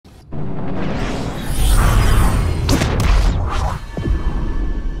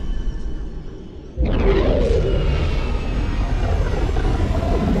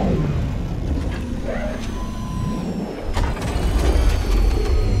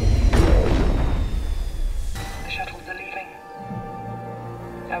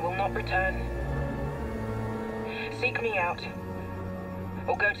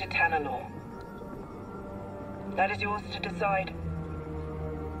Tantalor. That is yours to decide.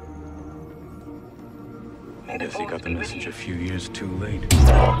 May the Guess he Force got the be with message you. a few years too late.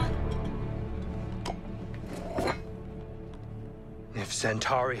 If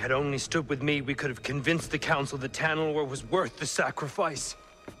Centauri had only stood with me, we could have convinced the Council that Tantalor was worth the sacrifice.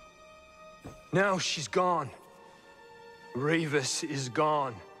 Now she's gone. Ravus is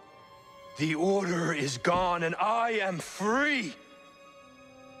gone. The Order is gone, and I am free!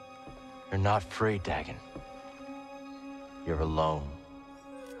 You're not free, Dagon. You're alone.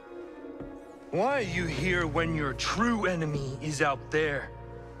 Why are you here when your true enemy is out there?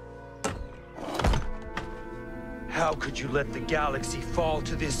 How could you let the galaxy fall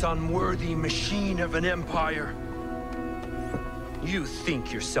to this unworthy machine of an empire? You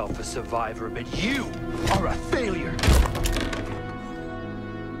think yourself a survivor, but you are a failure!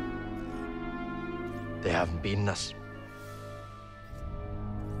 They haven't beaten us.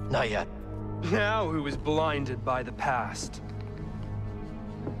 Not yet. Now who is blinded by the past?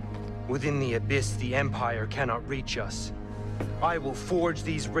 Within the Abyss, the Empire cannot reach us. I will forge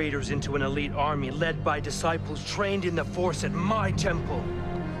these raiders into an elite army led by disciples trained in the Force at my temple.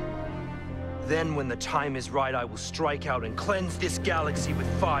 Then, when the time is right, I will strike out and cleanse this galaxy with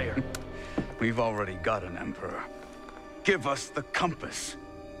fire. We've already got an Emperor. Give us the compass.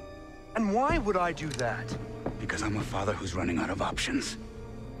 And why would I do that? Because I'm a father who's running out of options.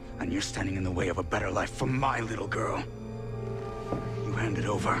 And you're standing in the way of a better life for my little girl. You hand it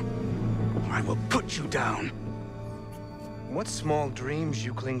over, or I will put you down. What small dreams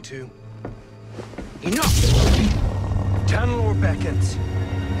you cling to. Enough! Tantalor beckons.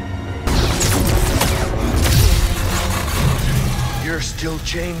 You're still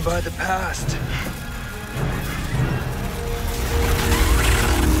chained by the past.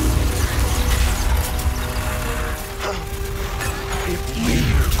 It will be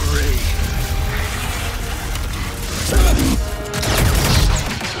your grave.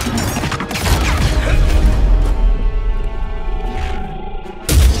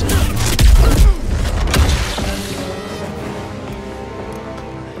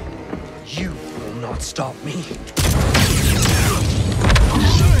 You will not stop me.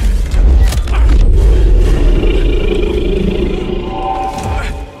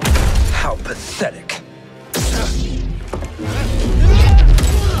 How pathetic.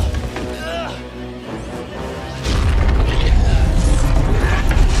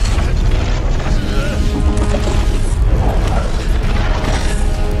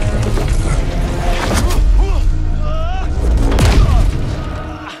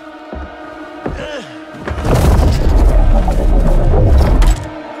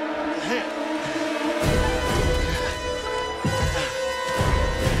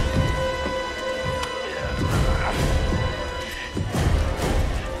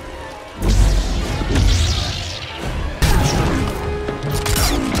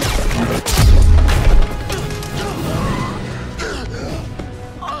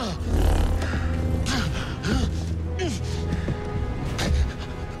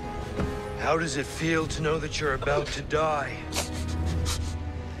 How does it feel to know that you're about to die?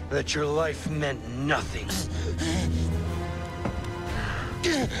 That your life meant nothing?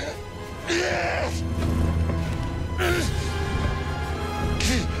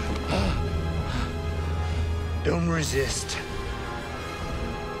 Don't resist.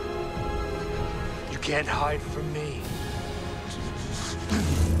 You can't hide from me.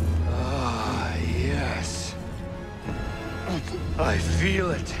 Ah, yes. I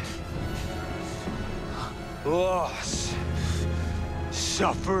feel it. Loss,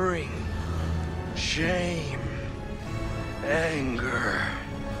 suffering, shame, anger.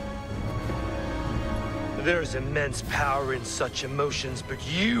 There's immense power in such emotions, but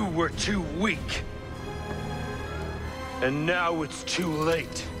you were too weak. And now it's too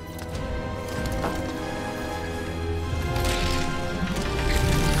late.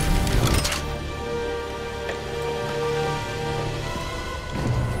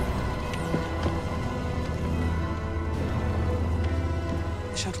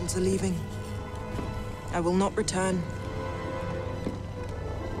 Shuttles are leaving. I will not return.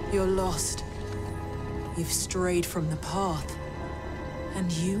 You're lost. You've strayed from the path.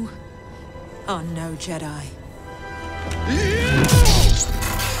 And you are no Jedi.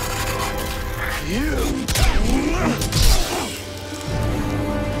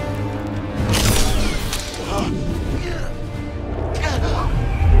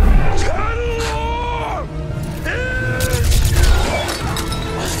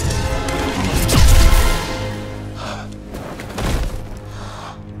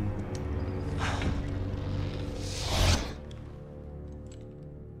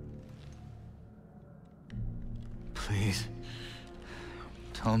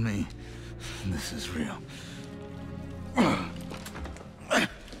 Tell me this is real.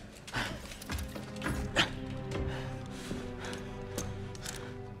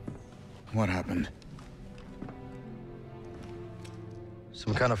 What happened?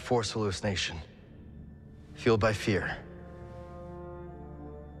 Some kind of force hallucination. Fueled by fear.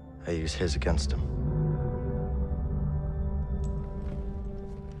 I use his against him.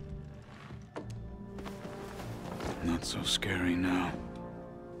 Not so scary now.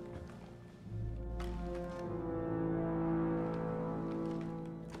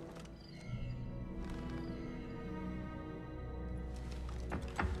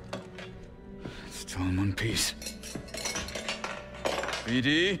 Still in one piece.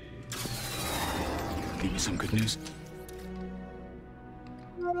 BD? Give me some good news.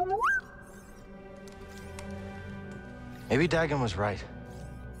 Maybe Dagon was right.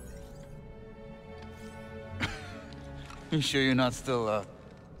 You sure you're not still,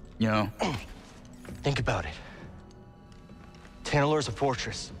 you know? Think about it. Tanalor's a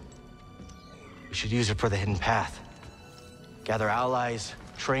fortress. We should use it for the hidden path. Gather allies,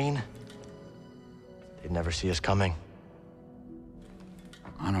 train. They'd never see us coming.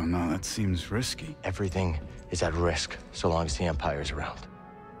 I don't know, that seems risky. Everything is at risk so long as the Empire's around.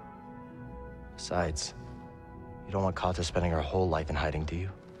 Besides, you don't want Kata spending her whole life in hiding, do you?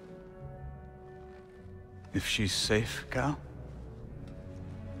 If she's safe, Cal?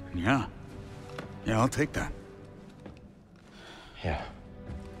 Yeah. Yeah, I'll take that. Yeah.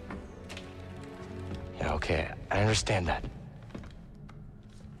 Yeah, okay, I understand that.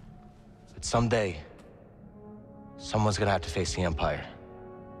 But someday, someone's gonna have to face the Empire.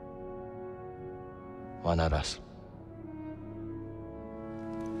 Why not us?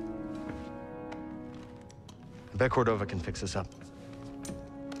 I bet Cordova can fix this up.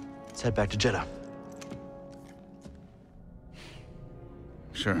 Let's head back to Jeddah.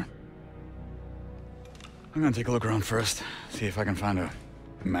 Sure. I'm gonna take a look around first, see if I can find a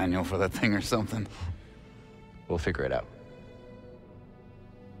manual for that thing or something. We'll figure it out.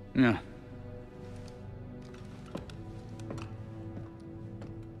 Yeah.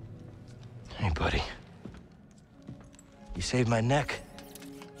 Hey, buddy. You saved my neck.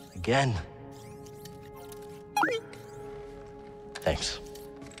 Again. Thanks.